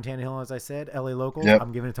League, Ryan Tannehill, as I said, LA local. Yep.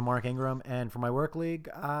 I'm giving it to Mark Ingram. And for my work league,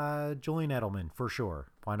 Julian Edelman, for sure.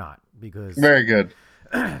 Why not? Because very good.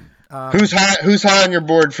 Who's high on your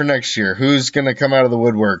board for next year? Who's going to come out of the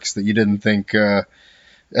woodworks that you didn't think at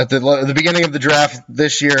the beginning of the draft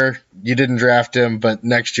this year? You didn't draft him, but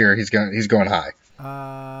next year he's going high.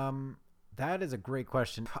 That is a great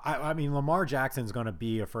question. I mean, Lamar Jackson's going to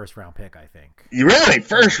be a first-round pick, I think. Really?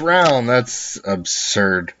 First round? That's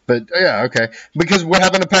absurd. But, yeah, okay. Because what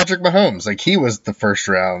happened to Patrick Mahomes? Like, he was the first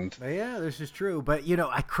round. Yeah, this is true. But,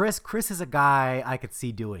 Chris is a guy I could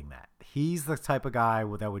see doing that. He's the type of guy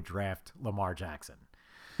that would draft Lamar Jackson.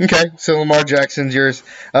 Okay, so Lamar Jackson's yours.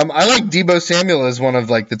 I like Deebo Samuel as one of,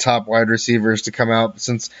 like, the top wide receivers to come out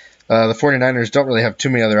since the 49ers don't really have too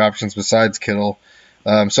many other options besides Kittle.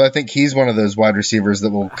 So I think he's one of those wide receivers that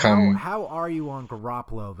will come. How are you on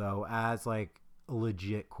Garoppolo, though, as like a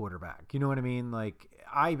legit quarterback? You know what I mean? Like,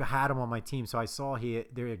 I had him on my team, so I saw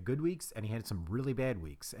there had good weeks and he had some really bad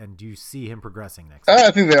weeks. And do you see him progressing next year? I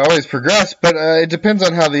think they always progress, but it depends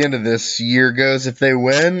on how the end of this year goes. If they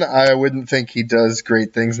win, I wouldn't think he does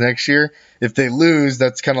great things next year. If they lose,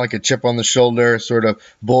 that's kind of like a chip on the shoulder, sort of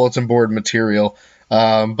bulletin board material.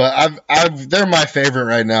 But they're my favorite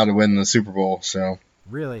right now to win the Super Bowl. So.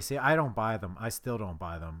 Really? See, I don't buy them. I still don't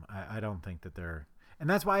buy them. I don't think that they're, and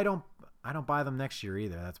that's why I don't buy them next year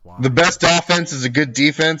either. That's why. The best offense is a good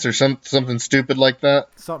defense or something stupid like that.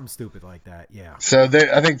 Something stupid like that, yeah. So I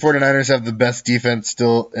think 49ers have the best defense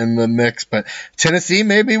still in the mix, but Tennessee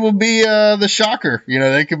maybe will be the shocker.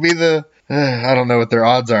 They could be the, I don't know what their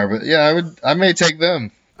odds are, but yeah, I may take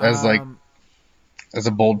them as as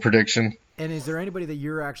a bold prediction. And is there anybody that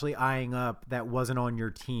you're actually eyeing up that wasn't on your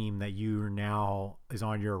team that you now is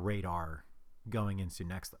on your radar going into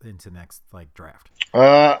next like draft?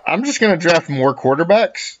 I'm just gonna draft more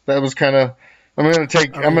quarterbacks. That was kind of. I'm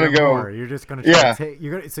gonna go. More. You're just gonna try to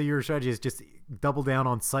take. So your strategy is just double down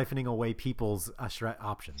on siphoning away people's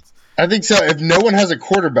options. I think so. If no one has a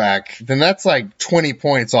quarterback, then that's like 20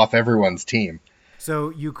 points off everyone's team.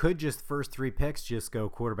 So you could just first 3 picks just go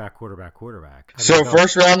quarterback. So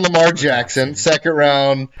first round Lamar Jackson, second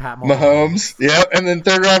round Pat Mahomes, yep, and then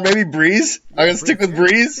third round maybe Breeze. I'm gonna stick with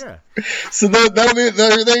Breeze. Yeah. So that'll be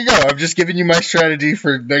there. You go. I'm just giving you my strategy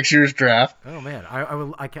for next year's draft. Oh man,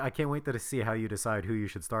 I can't wait to see how you decide who you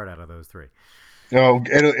should start out of those 3. No,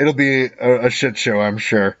 it'll be a shit show, I'm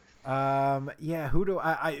sure. Yeah. Who do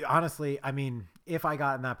I honestly? I mean, if I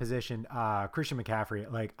got in that position, Christian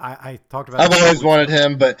McCaffrey, like I talked about. I've always wanted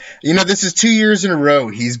him, but this is 2 years in a row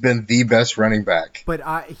he's been the best running back. But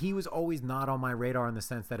he was always not on my radar in the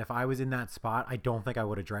sense that if I was in that spot, I don't think I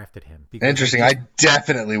would have drafted him. Interesting. I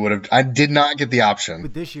definitely would have. I did not get the option.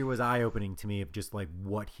 But this year was eye-opening to me of just like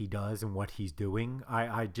what he does and what he's doing.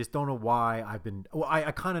 I just don't know why I've been. Well,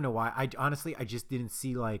 I kind of know why. I just didn't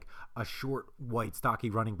see like a short, white, stocky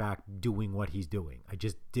running back doing what he's doing. I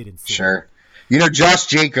just didn't see. Sure. Josh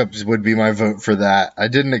Jacobs would be my vote for that. I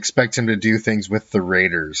didn't expect him to do things with the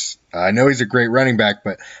Raiders. I know he's a great running back,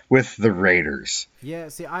 but with the Raiders. Yeah,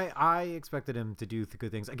 see, I expected him to do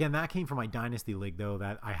good things. Again, that came from my Dynasty League, though,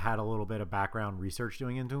 that I had a little bit of background research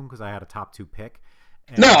doing into him because I had a top 2 pick.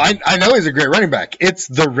 No, I know he's a great running back. It's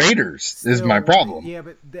the Raiders is my problem. Yeah,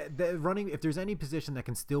 but the running, if there's any position that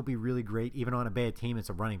can still be really great, even on a bad team, it's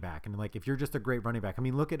a running back. And like if you're just a great running back, I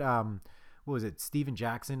mean, look at what was it, Steven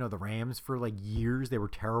Jackson or the Rams for like years. They were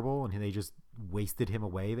terrible, and they just wasted him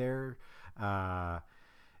away there.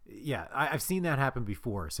 Yeah, I've seen that happen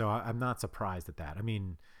before, so I'm not surprised at that. I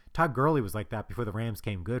mean, Todd Gurley was like that before the Rams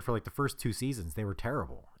came good. For like the first 2 seasons, they were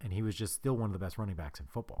terrible, and he was just still one of the best running backs in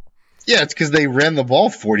football. Yeah, it's because they ran the ball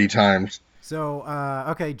 40 times. So,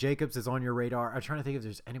 okay, Jacobs is on your radar. I'm trying to think if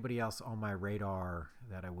there's anybody else on my radar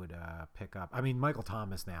that I would pick up. I mean, Michael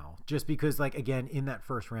Thomas now, just because, like, again, in that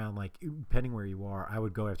first round, like, depending where you are, I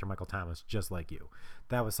would go after Michael Thomas just like you.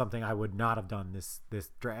 That was something I would not have done this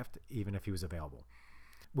draft, even if he was available.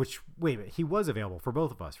 Which, wait a minute, he was available for both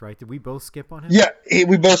of us, right? Did we both skip on him? Yeah,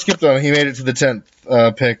 we both skipped on him. He made it to the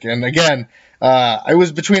 10th pick. And again, I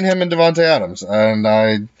was between him and Devontae Adams. And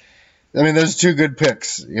I mean, there's 2 good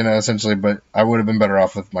picks, essentially, but I would have been better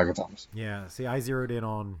off with Michael Thomas. Yeah, see, I zeroed in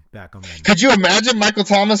on Beckham. Could you imagine Michael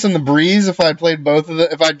Thomas and the Breeze if I had played both of them?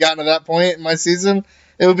 If I'd gotten to that point in my season,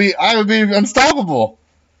 I would be unstoppable.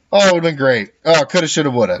 Oh, it would have been great. Oh, coulda,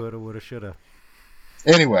 shoulda, woulda. Coulda, woulda, shoulda.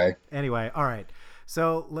 Anyway, all right.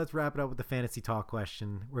 So let's wrap it up with the fantasy talk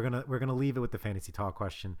question. We're gonna leave it with the fantasy talk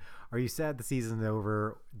question. Are you sad the season's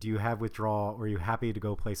over? Do you have withdrawal? Or are you happy to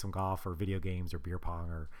go play some golf or video games or beer pong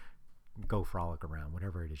or go frolic around,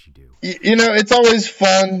 whatever it is you do? It's always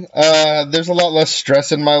fun. There's a lot less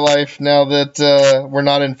stress in my life now that we're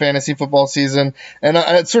not in fantasy football season. And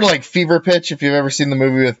it's sort of like Fever Pitch, if you've ever seen the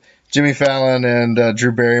movie with Jimmy Fallon and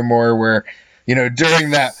Drew Barrymore, where,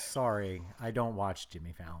 during that... Sorry, I don't watch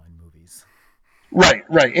Jimmy Fallon movies. Right.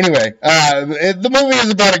 Anyway, the movie is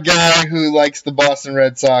about a guy who likes the Boston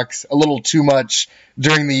Red Sox a little too much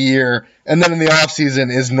during the year, and then in the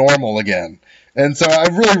offseason is normal again. And so I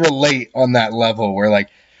really relate on that level where, like,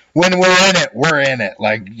 when we're in it, we're in it.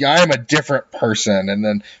 Like, I'm a different person. And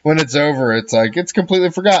then when it's over, it's like, it's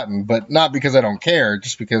completely forgotten. But not because I don't care,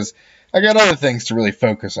 just because I got other things to really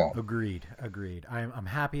focus on. Agreed. I'm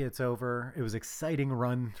happy it's over. It was an exciting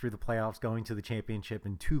run through the playoffs, going to the championship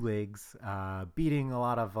in 2 legs, beating a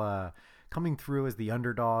lot of, coming through as the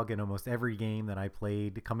underdog in almost every game that I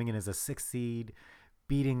played, coming in as a 6th seed,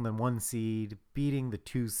 beating the 1 seed, beating the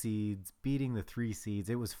 2 seeds, beating the 3 seeds.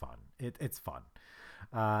 It was fun. It's fun.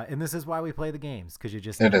 And this is why we play the games, because you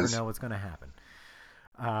just never know what's going to happen.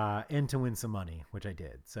 And to win some money, which I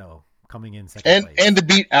did. So coming in second place. And to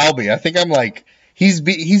beat Albie. I think I'm like, he's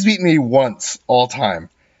beaten me once all time.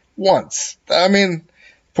 Once. I mean,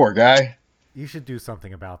 poor guy. You should do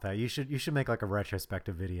something about that. You should make like a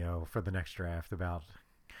retrospective video for the next draft about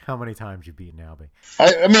how many times you've beaten Albie.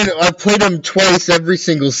 I mean, I've played him twice every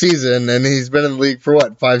single season, and he's been in the league for,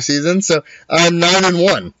 5 seasons? So I'm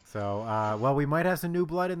 9-1. So, well, we might have some new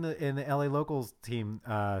blood in the LA Locals team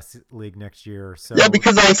league next year. So yeah,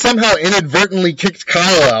 because I somehow inadvertently kicked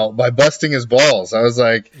Kyle out by busting his balls. I was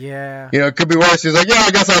like, yeah, it could be worse. He was like, yeah, I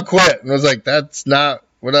guess I'll quit. And I was like, that's not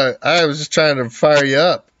what I was just trying to fire you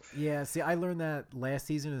up. Yeah, see, I learned that last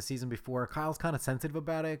season and the season before. Kyle's kind of sensitive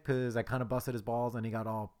about it because I kind of busted his balls and he got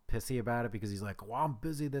all pissy about it because he's like, well, I'm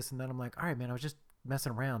busy this and then. I'm like, all right, man, I was just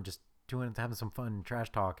messing around, just having some fun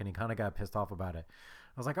trash talk. And he kind of got pissed off about it.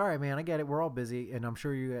 I was like, all right, man, I get it. We're all busy. And I'm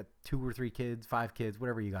sure you got 2 or 3 kids, 5 kids,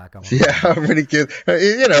 whatever you got going on. Yeah, how many kids?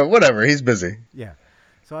 Whatever. He's busy. Yeah.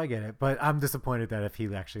 So I get it, but I'm disappointed that if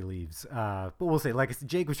he actually leaves. But we'll see. Like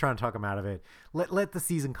Jake was trying to talk him out of it. Let the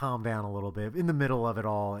season calm down a little bit. In the middle of it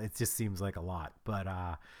all, it just seems like a lot. But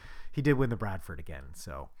he did win the Bradford again.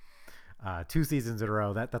 So 2 seasons in a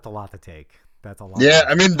row. That's a lot to take. That's a lot. Yeah,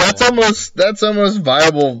 I mean that's almost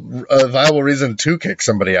viable reason to kick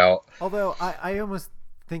somebody out. Although I almost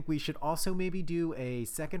think we should also maybe do a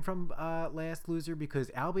second from last loser, because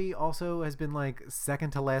Albie also has been like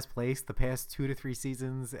second to last place the past 2 to 3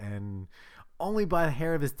 seasons, and only by the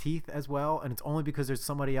hair of his teeth as well. And it's only because there's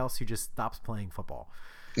somebody else who just stops playing football.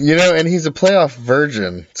 And he's a playoff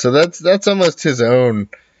virgin, so that's almost his own,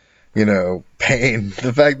 pain.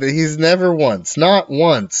 The fact that he's never not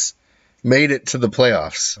once, made it to the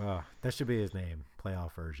playoffs. That should be his name,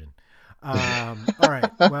 playoff virgin. All right.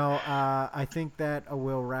 Well, I think that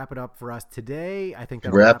will wrap it up for us today. I think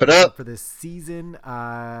that'll wrap it up for this season.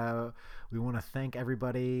 We want to thank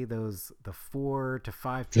everybody, the 4 to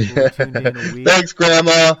 5 people who tuned in a week. Thanks,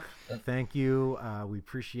 Grandma. Thank you. We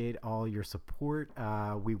appreciate all your support.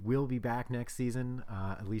 We will be back next season.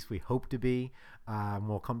 At least we hope to be.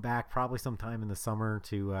 We'll come back probably sometime in the summer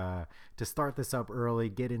to start this up early,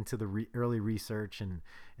 get into the early research and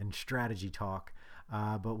strategy talk.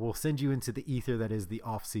 But we'll send you into the ether that is the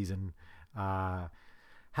off season.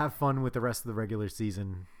 Have fun with the rest of the regular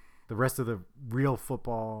season, the rest of the real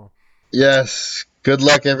football. Yes. Good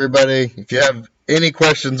luck, everybody. If you have any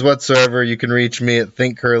questions whatsoever, you can reach me at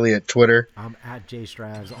Think Curly at Twitter. I'm at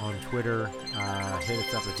JStravs on Twitter. Hit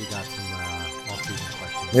us up if you got some off-season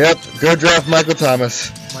questions. Yep. Go draft Michael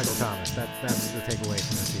Thomas. Michael Thomas. That's the takeaway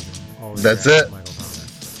from the season. Always that's it. Michael Thomas.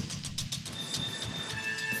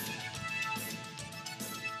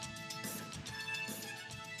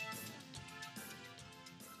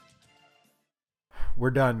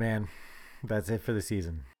 We're done, man. That's it for the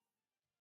season.